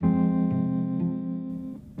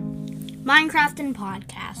Minecraft and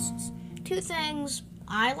podcasts. Two things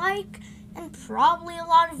I like and probably a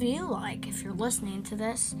lot of you like if you're listening to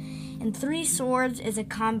this. And Three Swords is a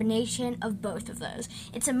combination of both of those.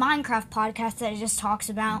 It's a Minecraft podcast that just talks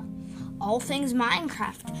about all things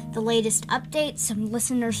Minecraft, the latest updates, some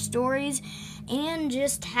listener stories, and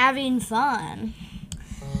just having fun.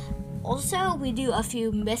 Also, we do a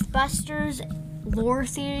few Mythbusters, lore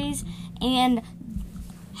theories, and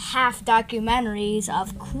half documentaries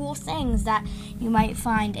of cool things that you might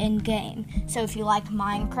find in-game. So if you like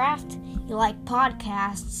Minecraft, you like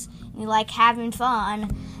podcasts, you like having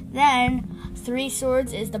fun, then Three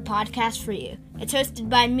Swords is the podcast for you. It's hosted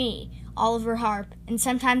by me, Oliver Harp, and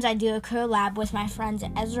sometimes I do a collab with my friends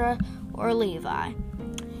Ezra or Levi.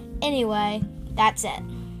 Anyway, that's it.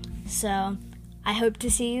 So, I hope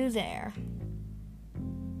to see you there.